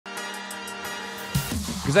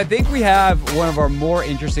because I think we have one of our more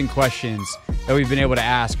interesting questions that we've been able to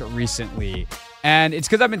ask recently. And it's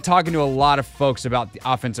because I've been talking to a lot of folks about the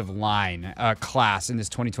offensive line class in this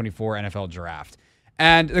 2024 NFL draft.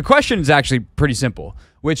 And the question is actually pretty simple,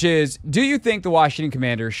 which is, do you think the Washington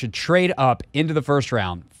Commanders should trade up into the first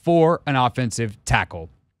round for an offensive tackle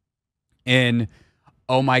in,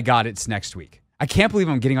 oh my God, it's next week? I can't believe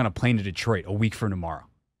I'm getting on a plane to Detroit a week from tomorrow.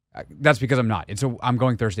 That's because I'm not. I'm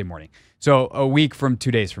going Thursday morning. So a week from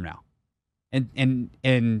 2 days from now. In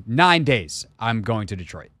 9 days, I'm going to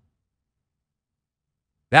Detroit.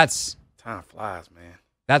 Time flies, man.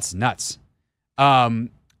 That's nuts.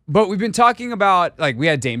 But we've been talking about, like, we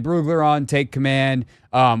had Dane Brugler on Take Command.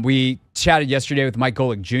 We chatted yesterday with Mike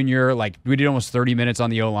Golick Jr. Like, we did almost 30 minutes on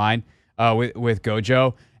the O-line with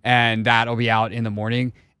Gojo, and that'll be out in the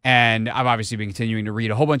morning. And I've obviously been continuing to read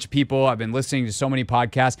a whole bunch of people. I've been listening to so many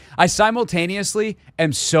podcasts. I simultaneously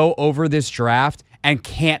am so over this draft and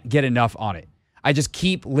can't get enough on it. I just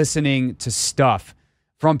keep listening to stuff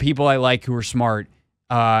from people I like who are smart.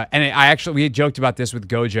 We had joked about this with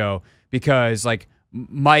Gojo because, like,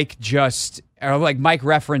 Mike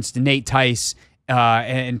referenced Nate Tice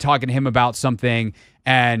and talking to him about something,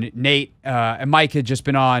 and Nate and Mike had just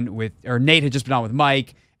been on with, or Nate had just been on with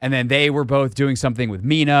Mike, and then they were both doing something with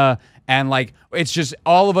Mina, and like it's just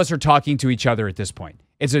all of us are talking to each other at this point.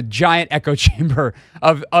 It's a giant echo chamber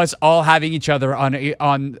of us all having each other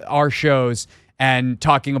on our shows and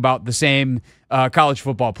talking about the same college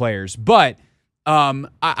football players. But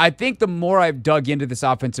I think the more I've dug into this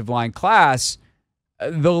offensive line class,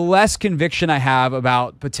 the less conviction I have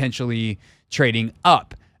about potentially trading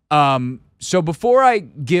up. So before I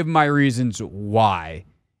give my reasons why,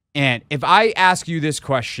 and if I ask you this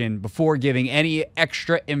question before giving any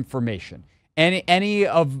extra information, any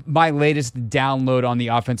of my latest download on the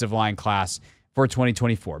offensive line class for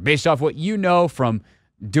 2024, based off what you know from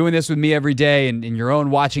doing this with me every day and in your own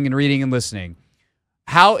watching and reading and listening,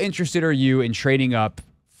 how interested are you in trading up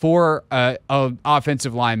for an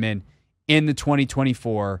offensive lineman in the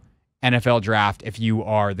 2024 NFL draft if you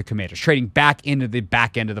are the Commanders, trading back into the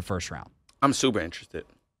back end of the first round? I'm super interested.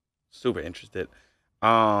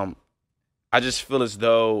 I just feel as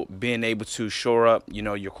though being able to shore up,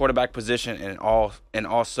 your quarterback position and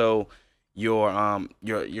also your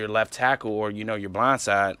left tackle or your blind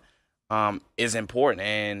side is important.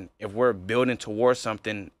 And if we're building towards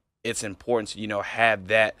something, it's important to have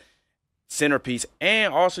that centerpiece,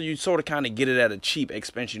 and also you sort of kind of get it at a cheap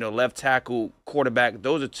expense. Left tackle, quarterback,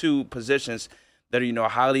 those are two positions that are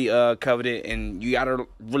highly coveted, and you got to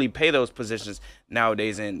really pay those positions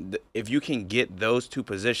nowadays. And if you can get those two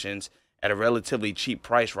positions at a relatively cheap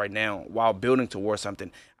price right now while building towards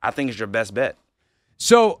something, I think it's your best bet.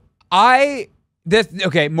 So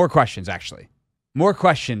more questions actually. More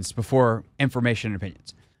questions before information and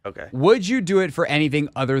opinions. Okay. Would you do it for anything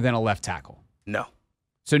other than a left tackle? No.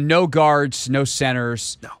 So no guards, no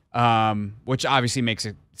centers. No. Which obviously makes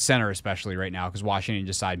it center, especially right now, because Washington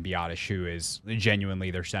just signed Biotish, who is genuinely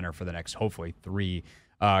their center for the next, hopefully, 3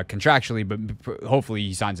 contractually, but hopefully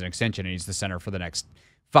he signs an extension and he's the center for the next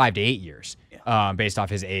 5 to 8 years, based off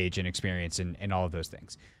his age and experience and all of those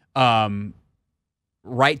things.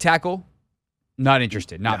 Right tackle, not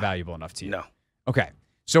interested, not valuable enough to you. No. Okay.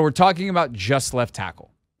 So we're talking about just left tackle.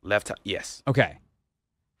 Yes. Okay.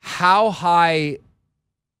 How high?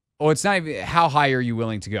 Oh, it's not even how high are you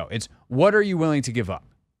willing to go? It's what are you willing to give up,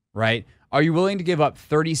 right? Are you willing to give up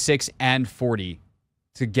 36 and 40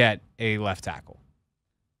 to get a left tackle?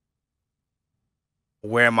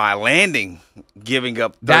 Where am I landing giving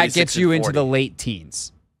up 36 that gets you and 40? Into the late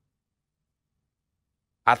teens?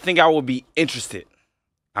 I think I will be interested.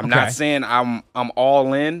 I'm not saying I'm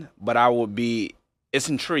all in, but I will be. It's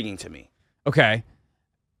intriguing to me. Okay.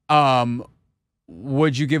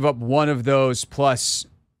 Would you give up one of those plus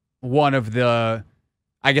one of the,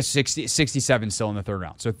 I guess 67 still in the third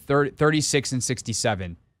round. So 36 and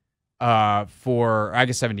 67 for, I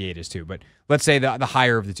guess 78 is too, but let's say the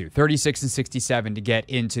higher of the two, 36 and 67 to get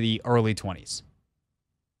into the early 20s.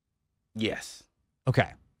 Yes.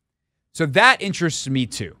 Okay. So that interests me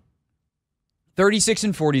too. 36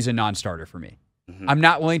 and 40 is a non-starter for me. Mm-hmm. I'm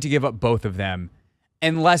not willing to give up both of them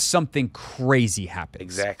unless something crazy happens.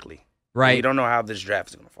 Exactly. Right? We don't know how this draft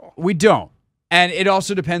is going to fall. We don't. And it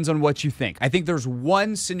also depends on what you think. I think there's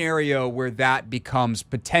one scenario where that becomes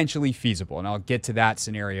potentially feasible, and I'll get to that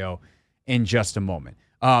scenario in just a moment.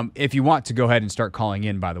 If you want to go ahead and start calling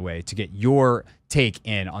in, by the way, to get your take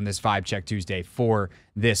in on this Vibe Check Tuesday for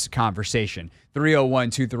this conversation.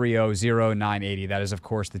 301-230-0980. That is, of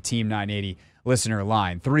course, the Team 980 listener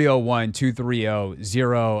line.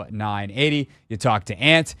 301-230-0980. You talk to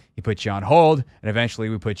Ant, he puts you on hold, and eventually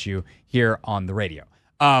we put you here on the radio.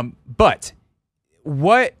 But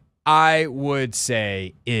what I would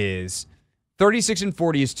say is 36 and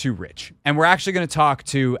 40 is too rich. And we're actually going to talk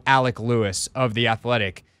to Alec Lewis of The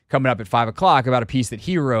Athletic coming up at 5 o'clock about a piece that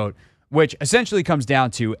he wrote, which essentially comes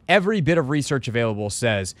down to every bit of research available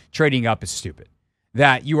says trading up is stupid.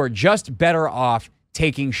 That you are just better off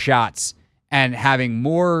taking shots and having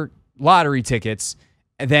more lottery tickets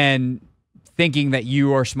than thinking that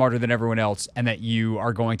you are smarter than everyone else and that you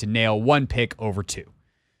are going to nail one pick over two.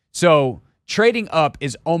 So trading up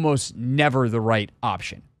is almost never the right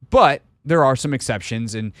option. But there are some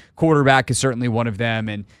exceptions, and quarterback is certainly one of them.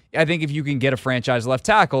 And I think if you can get a franchise left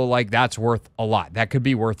tackle, like that's worth a lot. That could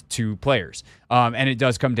be worth two players. And it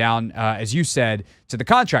does come down, as you said, to the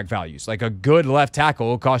contract values. Like a good left tackle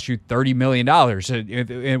will cost you $30 million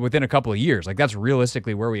within a couple of years. Like that's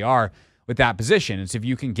realistically where we are with that position. And so if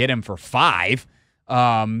you can get him for $5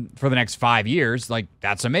 for the next 5 years, like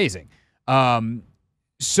that's amazing.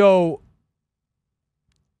 So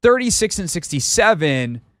 36 and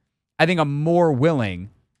 67, I think I'm more willing,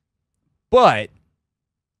 but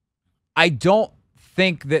I don't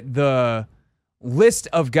think that the list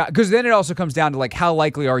of guys, because then it also comes down to like how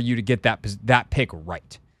likely are you to get that pick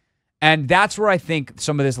right. And that's where I think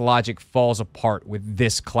some of this logic falls apart with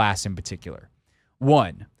this class in particular.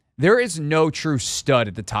 One, there is no true stud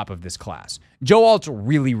at the top of this class. Joe Alt's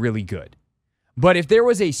really, really good. But if there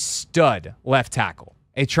was a stud left tackle,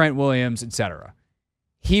 a Trent Williams, etc.,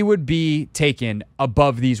 he would be taken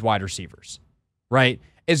above these wide receivers, right?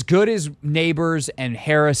 As good as Neighbors and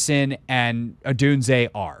Harrison and Odunze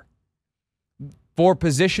are, for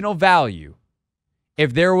positional value,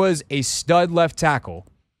 if there was a stud left tackle,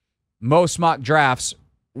 most mock drafts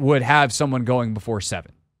would have someone going before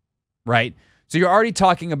 7, right? So you're already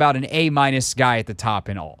talking about an A- guy at the top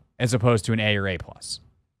in all, as opposed to an A or A+. So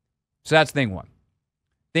that's thing one.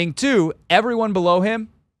 Thing two, everyone below him,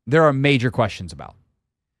 there are major questions about.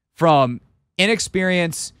 From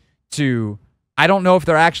inexperience to, I don't know if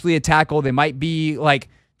they're actually a tackle. They might be like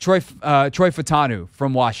Troy Fashanu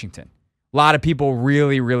from Washington. A lot of people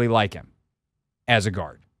really, really like him as a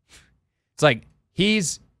guard. It's like,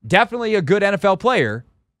 he's definitely a good NFL player,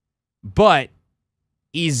 but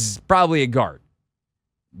he's probably a guard.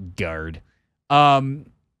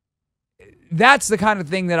 That's the kind of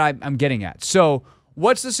thing that I'm getting at. So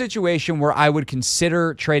what's the situation where I would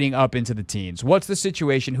consider trading up into the teens? What's the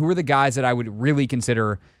situation? Who are the guys that I would really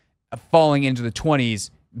consider falling into the 20s,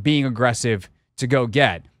 being aggressive to go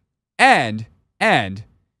get? And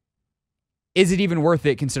is it even worth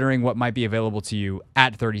it considering what might be available to you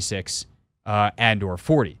at 36 and or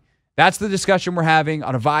 40? That's the discussion we're having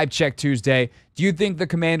on a Vibe Check Tuesday. Do you think the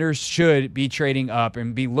Commanders should be trading up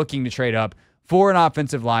and be looking to trade up for an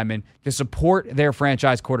offensive lineman to support their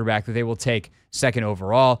franchise quarterback that they will take second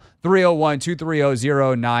overall?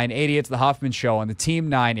 301-230-0980. It's the Hoffman Show on the Team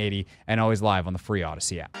 980 and always live on the free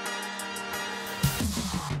Odyssey app.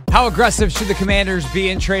 How aggressive should the Commanders be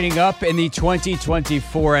in trading up in the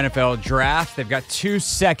 2024 NFL Draft? They've got 2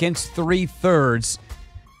 seconds, 3/3.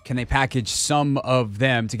 Can they package some of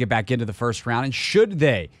them to get back into the first round? And should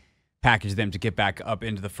they package them to get back up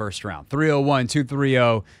into the first round?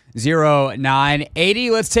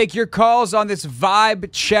 301-230-0980. Let's take your calls on this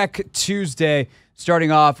Vibe Check Tuesday,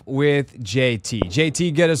 starting off with JT.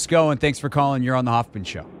 JT, get us going. Thanks for calling. You're on the Hoffman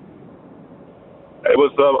Show. Hey,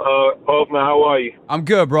 what's up, Hoffman? How are you? I'm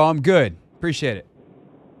good, bro. I'm good. Appreciate it.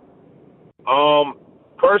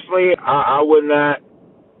 Personally, I would not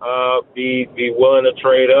be willing to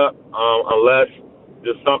trade up unless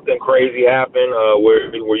just something crazy happen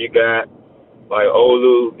where you got like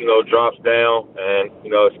Olu, drops down, and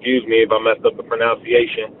excuse me if I messed up the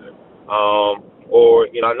pronunciation, or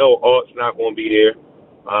I know Alt's not going to be there.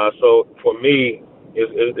 So for me,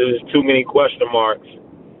 there's too many question marks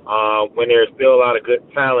when there's still a lot of good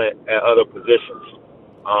talent at other positions.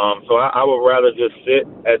 So I would rather just sit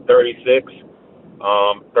at 36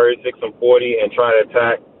 and 40 and try to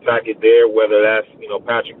attack it there, whether that's,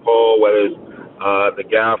 Patrick Paul, whether it's the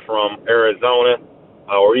guy from Arizona,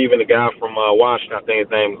 or even the guy from Washington. I think his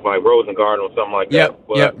name is like Rosengarten or something like that.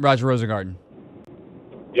 Yep, Roger Rosengarten.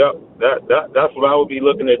 Yep, that's what I would be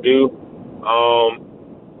looking to do.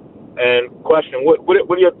 And question, what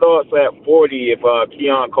are your thoughts at 40 if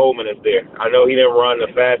Keon Coleman is there? I know he didn't run the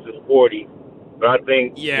fastest 40, But I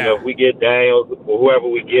think, Yeah. if we get Daniels or whoever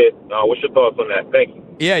we get, what's your thoughts on that? Thank you.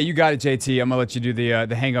 Yeah, you got it, JT. I'm gonna let you do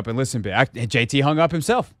the hang up and listen bit. JT hung up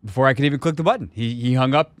himself before I could even click the button. He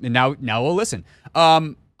hung up, and now we'll listen.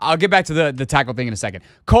 I'll get back to the tackle thing in a second.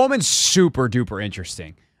 Coleman's super duper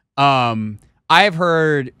interesting. I've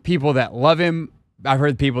heard people that love him. I've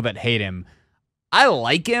heard people that hate him. I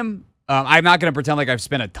like him. I'm not going to pretend like I've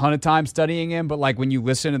spent a ton of time studying him, but like when you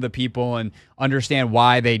listen to the people and understand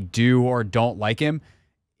why they do or don't like him,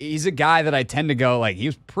 he's a guy that I tend to go like, he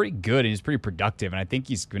was pretty good and he's pretty productive, and I think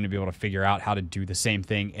he's going to be able to figure out how to do the same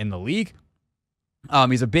thing in the league.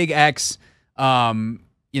 He's a big X. I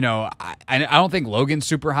don't think Logan's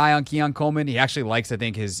super high on Keon Coleman. He actually likes, I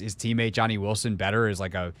think, his teammate Johnny Wilson better as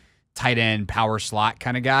like a tight end power slot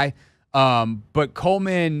kind of guy. But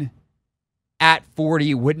Coleman at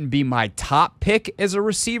 40 wouldn't be my top pick as a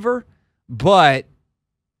receiver, but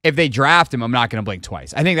if they draft him, I'm not going to blink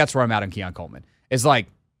twice. I think that's where I'm at on Keon Coleman. It's like,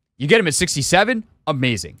 you get him at 67,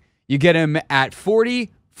 amazing. You get him at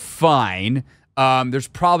 40, fine. There's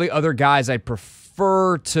probably other guys I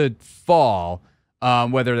prefer to fall,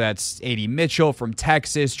 whether that's A.D. Mitchell from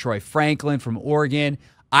Texas, Troy Franklin from Oregon.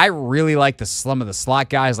 I really like some of the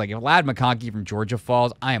slot guys. Like if Ladd McConkey from Georgia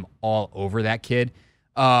falls, I am all over that kid.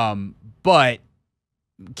 But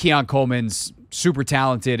Keon Coleman's super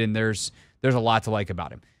talented, and there's a lot to like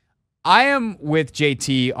about him. I am with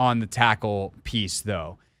JT on the tackle piece,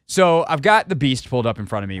 though. So I've got the Beast pulled up in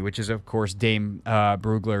front of me, which is, of course, Dame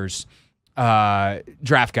Brugler's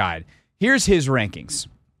draft guide. Here's his rankings.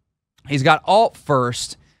 He's got alt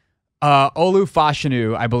first. Olu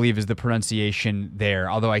Fashanu, I believe, is the pronunciation there,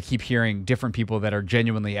 although I keep hearing different people that are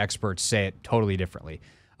genuinely experts say it totally differently.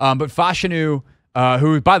 But Fashanu,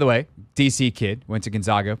 who, by the way, DC kid, went to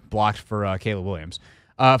Gonzaga, blocked for Caleb Williams.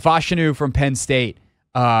 Fashanu from Penn State,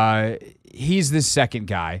 he's the second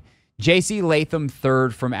guy. J.C. Latham,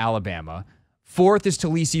 third from Alabama. Fourth is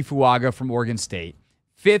Talisi Fuaga from Oregon State.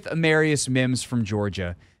 Fifth, Amarius Mims from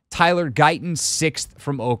Georgia. Tyler Guyton, sixth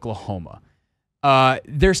from Oklahoma. So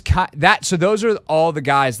those are all the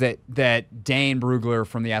guys that Dane Brugler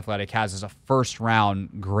from The Athletic has as a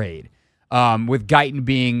first-round grade, with Guyton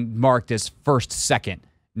being marked as first, second,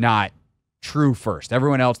 not true first.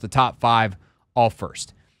 Everyone else, the top five, all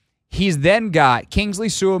first. He's then got Kingsley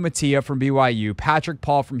Suamataia from BYU, Patrick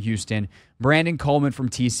Paul from Houston, Brandon Coleman from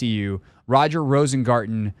TCU, Roger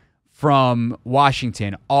Rosengarten from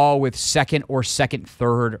Washington, all with second or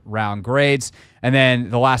third round grades. And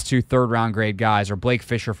then the last two third round grade guys are Blake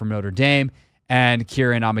Fisher from Notre Dame and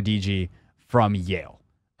Kieran Amadiji from Yale.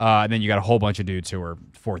 And then you got a whole bunch of dudes who are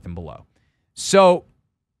fourth and below. So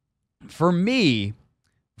for me,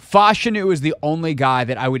 Fashanu is the only guy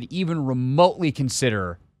that I would even remotely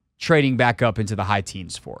consider trading back up into the high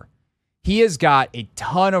teens for. He has got a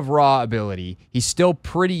ton of raw ability. He's still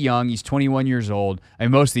pretty young. He's 21 years old. I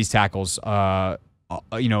mean, most of these tackles, the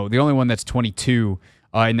only one that's 22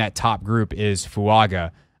 in that top group is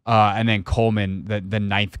Fuaga. And then Coleman, the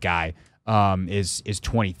ninth guy, is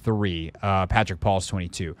 23. Patrick Paul's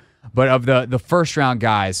 22. But of the first round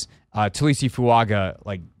guys, Talisi Fuaga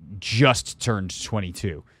just turned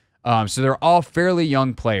 22. So they're all fairly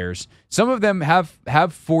young players. Some of them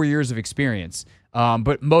have 4 years of experience.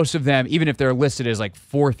 But most of them, even if they're listed as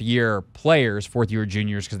fourth-year players, fourth-year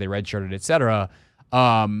juniors because they redshirted, et cetera,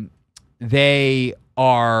 they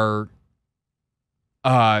are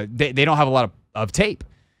they don't have a lot of tape.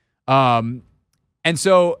 And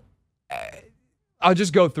so I'll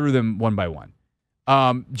just go through them one by one.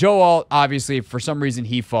 Joe Alt, obviously, for some reason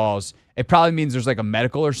he falls. It probably means there's a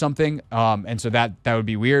medical or something, and so that would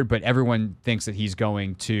be weird, but everyone thinks that he's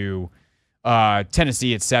going to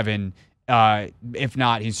Tennessee at 7. If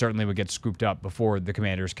not, he certainly would get scooped up before the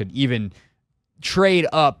Commanders could even trade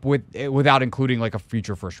up without including a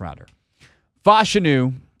future first rounder.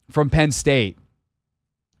 Fashanu from Penn State,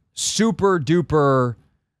 super duper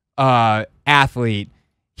athlete.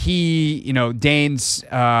 He, Dane's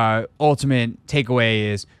ultimate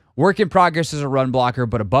takeaway is work in progress as a run blocker,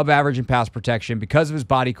 but above average in pass protection because of his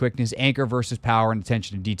body quickness, anchor versus power, and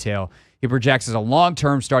attention to detail. He projects as a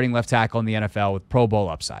long-term starting left tackle in the NFL with Pro Bowl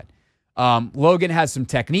upside. Logan has some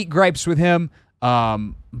technique gripes with him,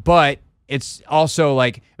 but it's also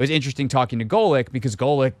it was interesting talking to Golick because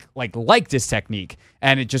Golick liked his technique,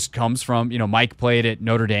 and it just comes from Mike played at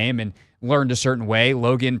Notre Dame and learned a certain way.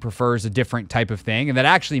 Logan prefers a different type of thing, and that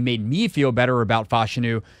actually made me feel better about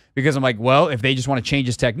Fashanu because I'm well, if they just want to change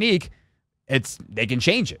his technique, they can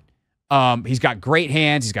change it. He's got great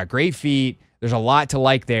hands, he's got great feet. There's a lot to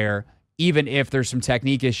like there. Even if there's some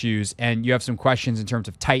technique issues and you have some questions in terms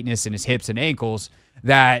of tightness in his hips and ankles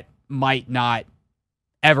that might not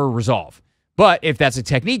ever resolve. But if that's a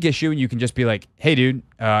technique issue and you can just be like, hey, dude,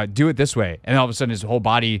 do it this way. And all of a sudden his whole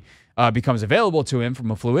body becomes available to him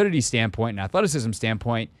from a fluidity standpoint and athleticism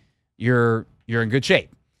standpoint, you're in good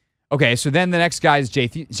shape. Okay, so then the next guy is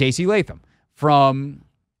J.C. Latham from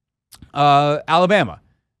Alabama.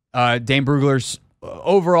 Dane Brugler's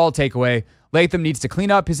overall takeaway, Latham needs to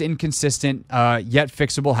clean up his inconsistent yet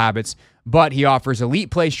fixable habits, but he offers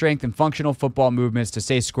elite play strength and functional football movements to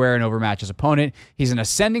stay square and overmatch his opponent. He's an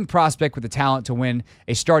ascending prospect with the talent to win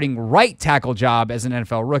a starting right tackle job as an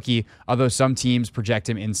NFL rookie, although some teams project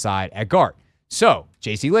him inside at guard. So,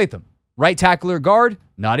 J.C. Latham, right tackle or guard,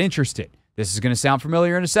 not interested. This is going to sound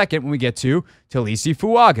familiar in a second when we get to Talisi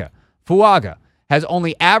Fuaga. Fuaga has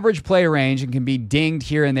only average play range and can be dinged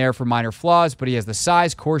here and there for minor flaws, but he has the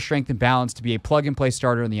size, core strength, and balance to be a plug-and-play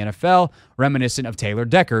starter in the NFL, reminiscent of Taylor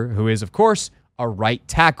Decker, who is, of course, a right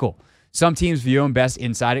tackle. Some teams view him best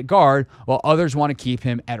inside at guard, while others want to keep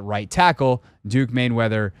him at right tackle. Duke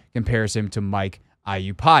Mainweather compares him to Mike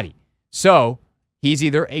Iupati. So, he's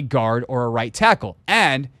either a guard or a right tackle,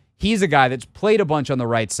 and he's a guy that's played a bunch on the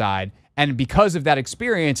right side, and because of that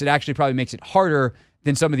experience, it actually probably makes it harder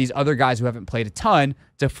than some of these other guys who haven't played a ton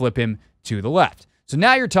to flip him to the left. So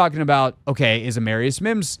now you're talking about, okay, is Amarius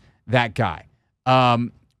Mims that guy?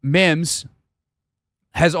 Mims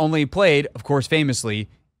has only played, of course, famously,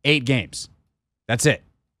 8 games. That's it.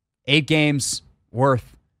 8 games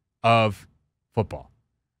worth of football.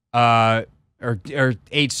 Or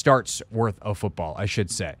 8 starts worth of football, I should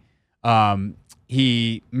say.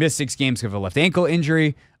 He missed 6 games because of a left ankle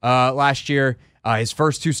injury last year. His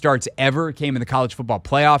first 2 starts ever came in the college football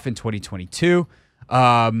playoff in 2022.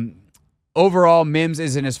 Overall, Mims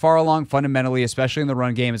isn't as far along fundamentally, especially in the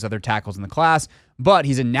run game, as other tackles in the class, but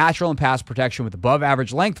he's a natural in pass protection with above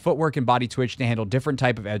average length, footwork, and body twitch to handle different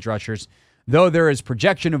type of edge rushers. Though there is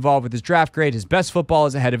projection involved with his draft grade, his best football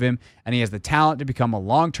is ahead of him, and he has the talent to become a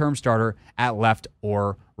long-term starter at left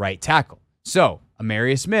or right tackle. So,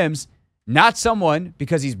 Amarius Mims, not someone,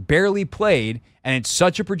 because he's barely played, and it's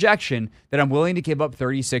such a projection that I'm willing to give up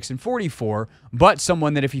 36 and 44, but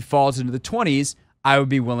someone that if he falls into the 20s, I would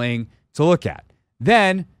be willing to look at.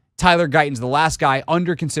 Then, Tyler Guyton's the last guy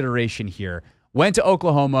under consideration here. Went to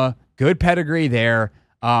Oklahoma, good pedigree there.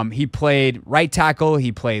 He played right tackle,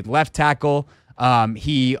 he played left tackle.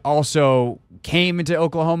 He also came into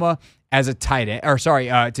Oklahoma as a tight end,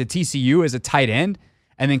 to TCU as a tight end,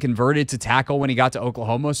 and then converted to tackle when he got to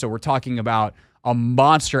Oklahoma. So we're talking about a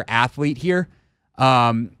monster athlete here.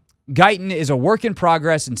 Guyton is a work in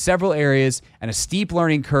progress in several areas, and a steep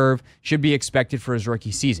learning curve should be expected for his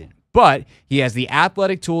rookie season. But he has the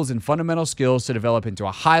athletic tools and fundamental skills to develop into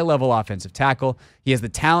a high-level offensive tackle. He has the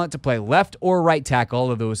talent to play left or right tackle,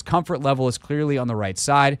 although his comfort level is clearly on the right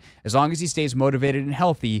side. As long as he stays motivated and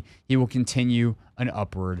healthy, he will continue an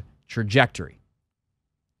upward trajectory.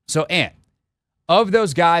 So, Ant, of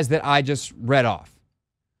those guys that I just read off,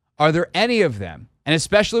 are there any of them, and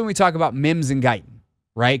especially when we talk about Mims and Guyton,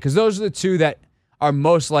 right? Because those are the 2 that are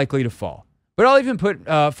most likely to fall. But I'll even put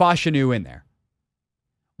Fashanu in there.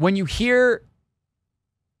 When you hear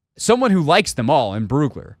someone who likes them all in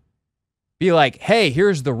Brugler be like, hey,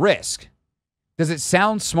 here's the risk, does it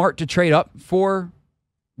sound smart to trade up for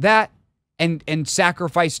that and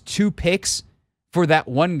sacrifice 2 picks for that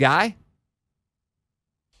one guy?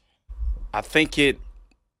 I think it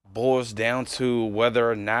boils down to whether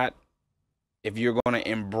or not if you're going to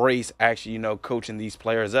embrace actually, coaching these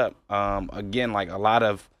players up. Again, like a lot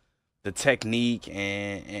of the technique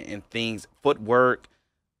and things, footwork,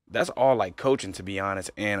 that's all like coaching, to be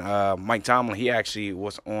honest. And Mike Tomlin, he actually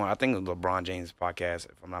was on, I think it was LeBron James' podcast,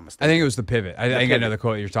 if I'm not mistaken. I think it was The Pivot. I think I know the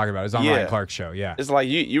quote you're talking about. It was on Ryan Clark's show, yeah. It's like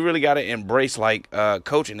you really got to embrace like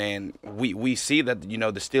coaching, and we see that, the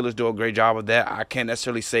Steelers do a great job of that. I can't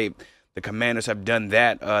necessarily say the Commanders have done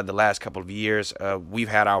that the last couple of years. We've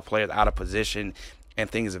had our players out of position and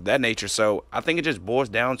things of that nature. So I think it just boils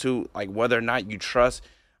down to like whether or not you trust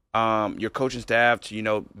your coaching staff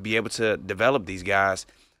to, be able to develop these guys.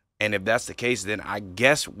 And if that's the case, then I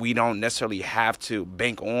guess we don't necessarily have to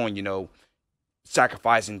bank on,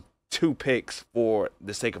 sacrificing 2 picks for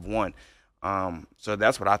the sake of 1. So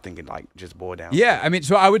that's what I think it like just boiled down. Yeah, I mean,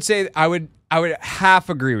 so I would say I would half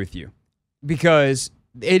agree with you, because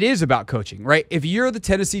it is about coaching, right? If you're the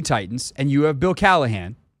Tennessee Titans and you have Bill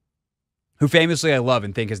Callahan, who famously I love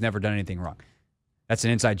and think has never done anything wrong. That's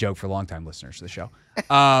an inside joke for longtime listeners to the show.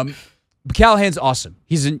 Callahan's awesome.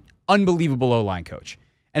 He's an unbelievable O-line coach.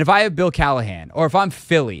 And if I have Bill Callahan, or if I'm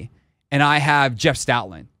Philly and I have Jeff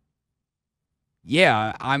Stoutland,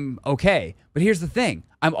 yeah, I'm okay. But here's the thing.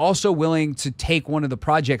 I'm also willing to take one of the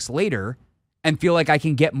projects later and feel like I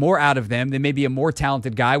can get more out of them than maybe a more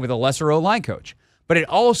talented guy with a lesser O-line coach. But it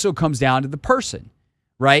also comes down to the person,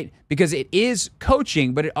 right? Because it is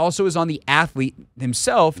coaching, but it also is on the athlete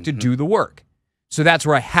himself to do the work. So that's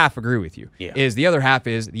where I half agree with you. Is the other half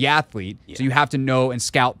is the athlete. So you have to know and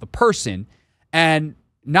scout the person. And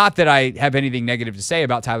not that I have anything negative to say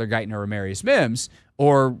about Tyler Guyton or Amarius Mims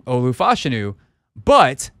or Olu Fashanu,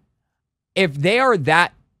 but if they are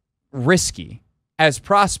that risky as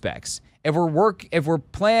prospects, if we're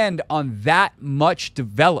planned on that much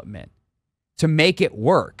development to make it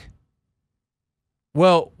work,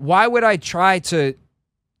 well, why would I try to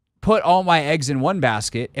put all my eggs in one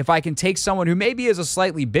basket if I can take someone who maybe is a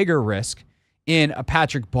slightly bigger risk in a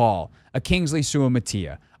Patrick Ball, a Kingsley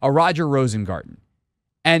Suamataia, a Roger Rosengarten,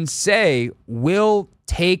 and say, we'll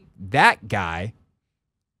take that guy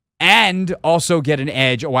and also get an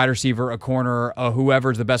edge, a wide receiver, a corner,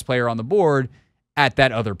 whoever's the best player on the board at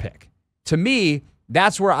that other pick. To me,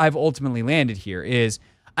 that's where I've ultimately landed here is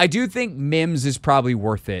I do think Mims is probably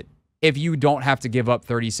worth it if you don't have to give up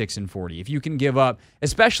 36 and 40. If you can give up,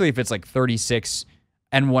 especially if it's like 36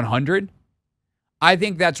 and 100, I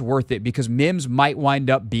think that's worth it because Mims might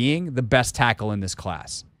wind up being the best tackle in this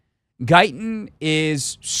class. Guyton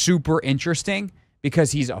is super interesting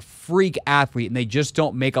because he's a freak athlete, and they just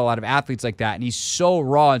don't make a lot of athletes like that. And he's so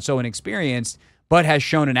raw and so inexperienced, but has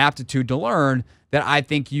shown an aptitude to learn that I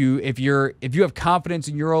think if you have confidence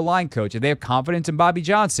in your O-line coach, if they have confidence in Bobby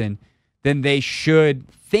Johnson, then they should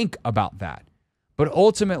think about that. But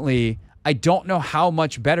ultimately, I don't know how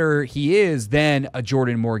much better he is than a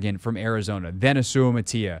Jordan Morgan from Arizona, than a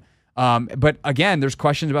Suamataia. But again, there's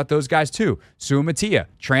questions about those guys too. Suamataia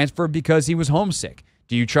transferred because he was homesick.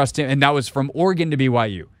 Do you trust him? And that was from Oregon to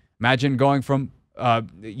BYU. Imagine going from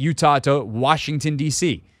Utah to Washington,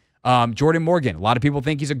 D.C. Jordan Morgan, a lot of people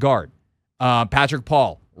think he's a guard. Patrick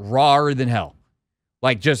Paul, rawer than hell.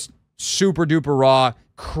 Like just super duper raw,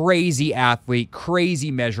 crazy athlete,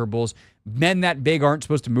 crazy measurables. Men that big aren't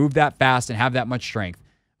supposed to move that fast and have that much strength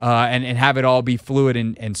and have it all be fluid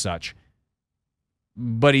and such.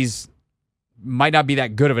 But he's might not be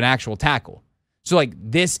that good of an actual tackle. So like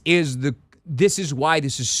this is why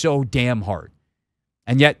this is so damn hard.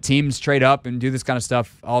 And yet teams trade up and do this kind of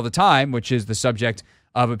stuff all the time, which is the subject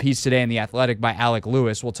of a piece today in The Athletic by Alec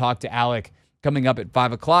Lewis. We'll talk to Alec coming up at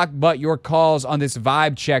 5 o'clock. But your calls on this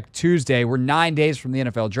Vibe Check Tuesday. We're 9 days from the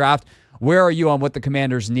NFL draft. Where are you on what the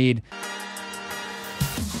Commanders need?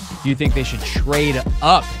 Do you think they should trade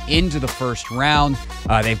up into the first round?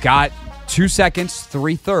 They've got 2 seconds,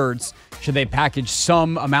 3/3. Should they package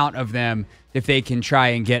some amount of them if they can try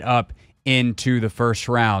and get up into the first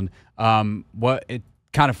round? It's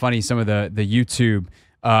kind of funny, some of the YouTube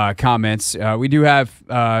comments. We do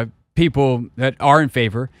have people that are in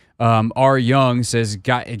favor. R. Young says,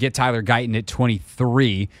 get Tyler Guyton at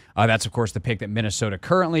 23. That's, of course, the pick that Minnesota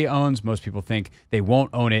currently owns. Most people think they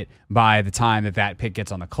won't own it by the time that pick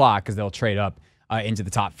gets on the clock because they'll trade up into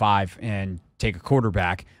the top 5 and take a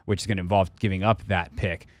quarterback, which is going to involve giving up that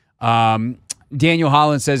pick. Daniel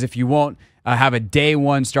Holland says, if you won't have a day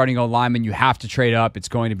one starting O-lineman, you have to trade up. It's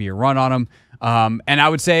going to be a run on him. And I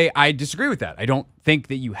would say I disagree with that. I don't think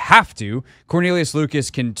that you have to. Cornelius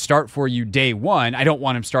Lucas can start for you day one. I don't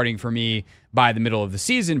want him starting for me by the middle of the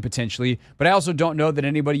season, potentially. But I also don't know that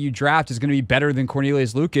anybody you draft is going to be better than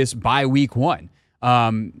Cornelius Lucas by week 1.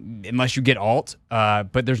 Unless you get Alt.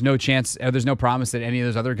 But there's no chance, there's no promise that any of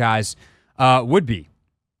those other guys would be.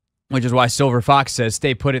 Which is why Silver Fox says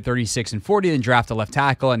stay put at 36 and 40 and draft a left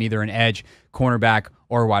tackle and either an edge, cornerback,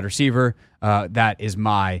 or a wide receiver. That is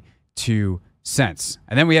my 2 cents.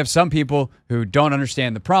 And then we have some people who don't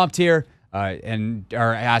understand the prompt here and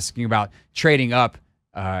are asking about trading up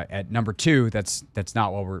at number 2. That's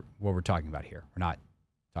not what we're talking about here. We're not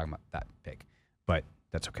talking about that pick, but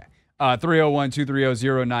that's okay.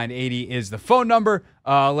 301-230-0980 is the phone number.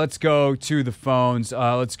 Let's go to the phones.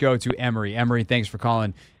 Let's go to Emery. Emery, thanks for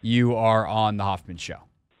calling. You are on the Hoffman Show.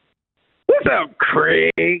 What's up,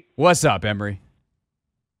 Craig? What's up, Emery?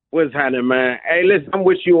 What's happening, man? Hey, listen, I'm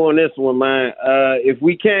with you on this one, man. If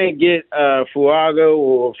we can't get Fuaga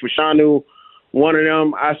or Fashanu, one of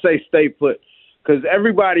them, I say stay put. Because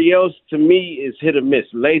everybody else, to me, is hit or miss.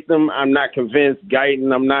 Latham, I'm not convinced.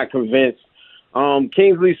 Guyton, I'm not convinced.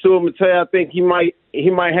 Kingsley Suamataia, I think he might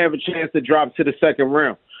have a chance to drop to the second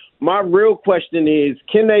round. My real question is,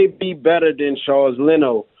 can they be better than Charles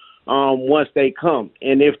Leno once they come?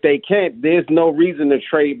 And if they can't, there's no reason to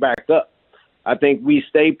trade back up. I think we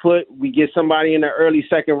stay put. We get somebody in the early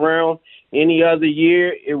second round. Any other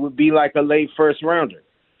year, it would be like a late first rounder.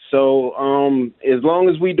 So as long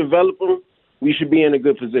as we develop them, we should be in a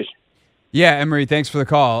good position. Yeah, Emery, thanks for the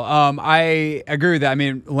call. I agree with that. I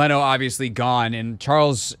mean, Leno obviously gone, and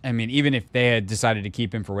Charles, I mean, even if they had decided to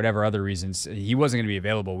keep him for whatever other reasons, he wasn't going to be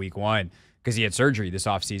available week 1 because he had surgery this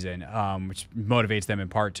offseason, which motivates them in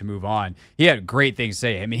part to move on. He had great things to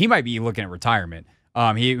say. I mean, he might be looking at retirement.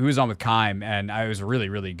 He was on with Kime, and it was a really,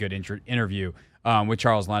 really good interview with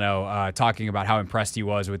Charles Leno, talking about how impressed he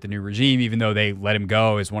was with the new regime, even though they let him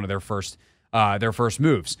go as one of their first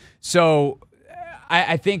moves. So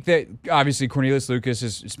I think that obviously Cornelius Lucas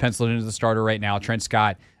is penciled into the starter right now. Trent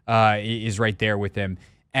Scott is right there with him.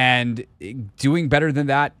 And doing better than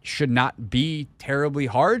that should not be terribly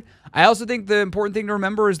hard. I also think the important thing to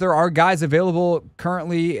remember is there are guys available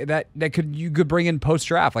currently that you could bring in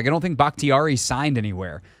post-draft. Like, I don't think Bakhtiari signed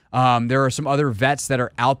anywhere. There are some other vets that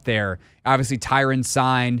are out there. Obviously, Tyron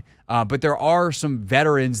signed, but there are some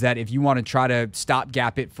veterans that if you want to try to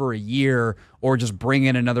stopgap it for a year or just bring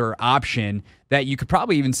in another option that you could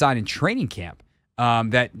probably even sign in training camp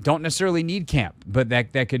that don't necessarily need camp, but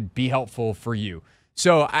that could be helpful for you.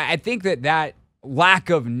 So I think that lack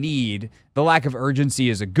of need, the lack of urgency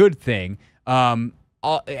is a good thing. And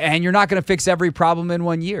you're not going to fix every problem in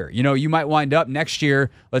 1 year. You know, you might wind up next year,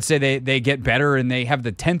 let's say they get better and they have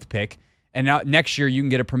the 10th pick, and now next year you can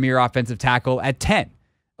get a premier offensive tackle at 10.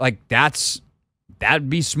 Like, that'd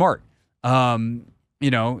be smart. You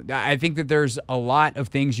know, I think that there's a lot of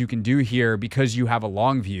things you can do here because you have a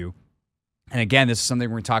long view. And again, this is something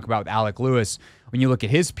we're going to talk about with Alec Lewis. When you look at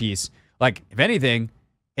his piece, like, if anything,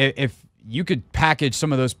 if you could package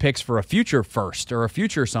some of those picks for a future first or a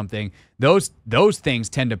future something, those things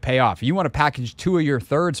tend to pay off. You want to package 2 of your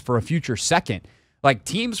thirds for a future second. Like,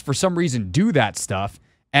 teams for some reason do that stuff,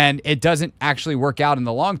 and it doesn't actually work out in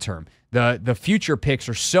the long term. The future picks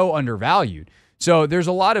are so undervalued. So there's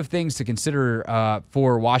a lot of things to consider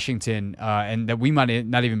for Washington and that we might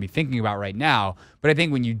not even be thinking about right now. But I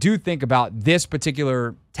think when you do think about this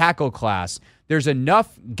particular tackle class, there's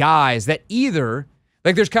enough guys that either,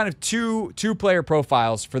 like, there's kind of two player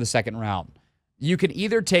profiles for the second round. You can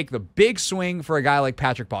either take the big swing for a guy like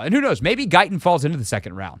Patrick Paul, and who knows, maybe Guyton falls into the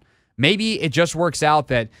second round. Maybe it just works out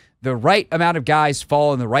that the right amount of guys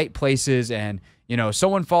fall in the right places, and you know,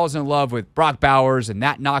 someone falls in love with Brock Bowers and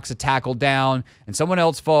that knocks a tackle down, and someone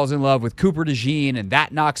else falls in love with Cooper DeJean and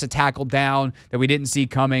that knocks a tackle down that we didn't see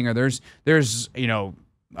coming, or there's you know,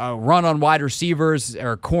 run on wide receivers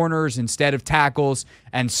or corners instead of tackles,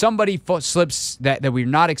 and somebody slips that we're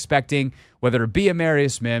not expecting, whether it be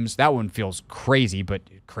Amarius Mims. That one feels crazy, but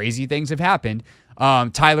crazy things have happened.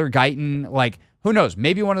 Tyler Guyton, like, who knows?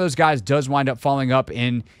 Maybe one of those guys does wind up falling up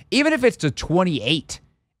in, even if it's to 28,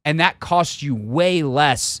 and that costs you way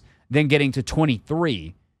less than getting to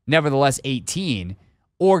 23, nevertheless 18.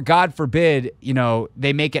 Or God forbid, you know,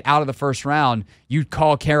 they make it out of the first round. You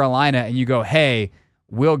call Carolina and you go, hey,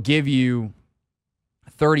 we'll give you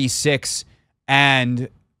 36 and,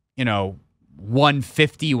 you know,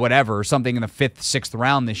 150, whatever, or something in the 5th, 6th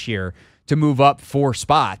round this year to move up 4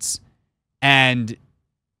 spots. And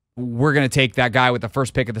we're going to take that guy with the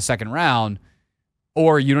first pick of the second round.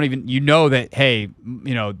 Or you don't even, you know that, hey,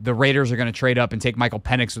 you know, the Raiders are going to trade up and take Michael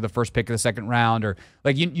Penix with the first pick of the second round. Or,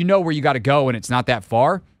 like, you know where you got to go and it's not that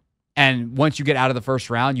far. And once you get out of the first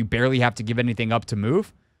round, you barely have to give anything up to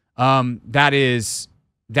move. That's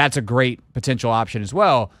a great potential option as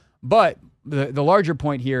well. But the larger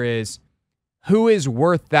point here is who is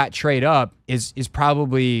worth that trade up is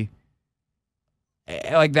probably,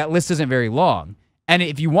 like, that list isn't very long. And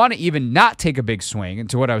if you want to even not take a big swing, and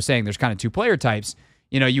to what I was saying, there's kind of 2 player types.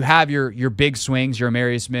 You know, you have your big swings, your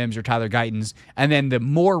Amarius Mims, your Tyler Guytons, and then the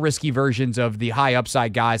more risky versions of the high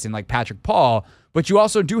upside guys in like Patrick Paul. But you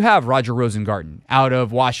also do have Roger Rosengarten out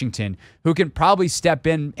of Washington, who can probably step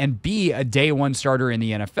in and be a day 1 starter in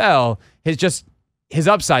the NFL. His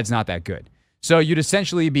upside's not that good. So you'd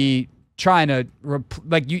essentially be trying to,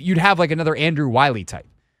 you'd have like another Andrew Wiley type,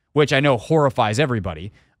 which I know horrifies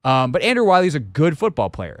everybody. But Andrew Wiley's a good football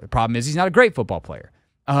player. The problem is he's not a great football player.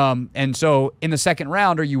 And so in the second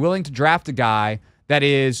round, are you willing to draft a guy that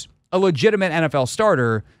is a legitimate NFL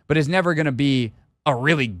starter, but is never going to be a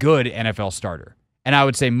really good NFL starter? And I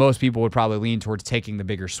would say most people would probably lean towards taking the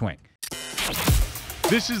bigger swing.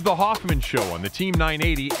 This is the Hoffman Show on the Team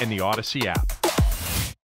 980 and the Odyssey app.